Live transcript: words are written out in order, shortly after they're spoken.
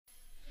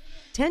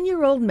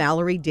10-year-old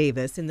Mallory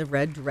Davis in the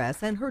red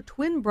dress and her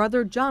twin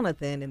brother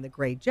Johnathan in the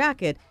gray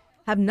jacket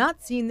have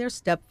not seen their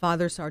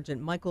stepfather,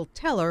 Sergeant Michael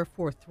Teller,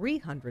 for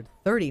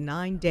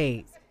 339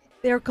 days.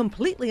 They are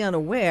completely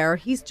unaware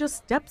he's just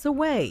steps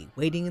away,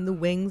 waiting in the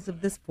wings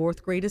of this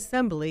fourth grade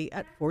assembly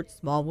at Fort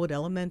Smallwood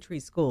Elementary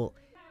School.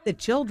 The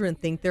children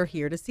think they're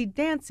here to see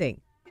dancing.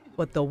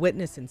 What they'll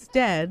witness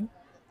instead,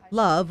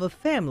 love of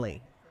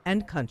family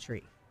and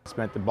country. I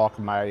spent the bulk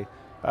of my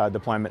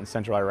deployment in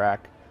central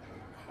Iraq,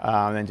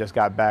 and then just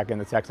got back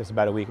into Texas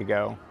about a week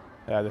ago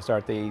to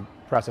start the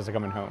process of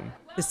coming home.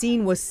 The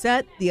scene was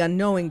set, the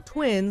unknowing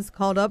twins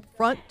called up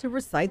front to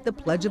recite the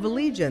Pledge of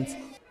Allegiance.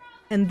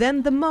 And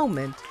then the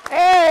moment.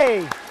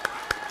 Hey!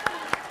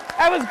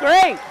 That was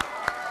great!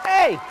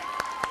 Hey!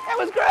 That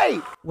was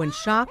great! When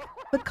shock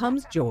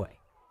becomes joy.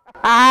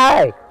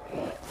 Hi!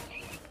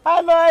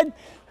 Hi, bud!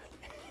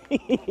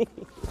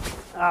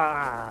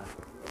 How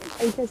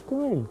you guys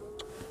doing?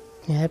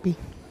 You happy?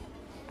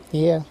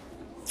 Yeah.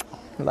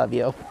 Love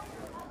you.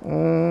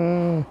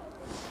 You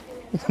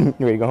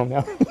ready to go home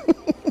now?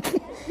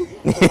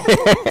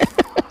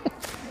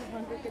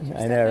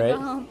 I know, right?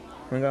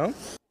 Wanna go home?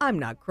 I'm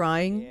not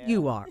crying,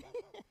 you are.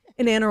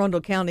 In Anne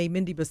Arundel County,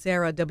 Mindy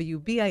Becerra,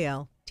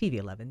 WBAL-TV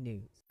 11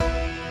 News.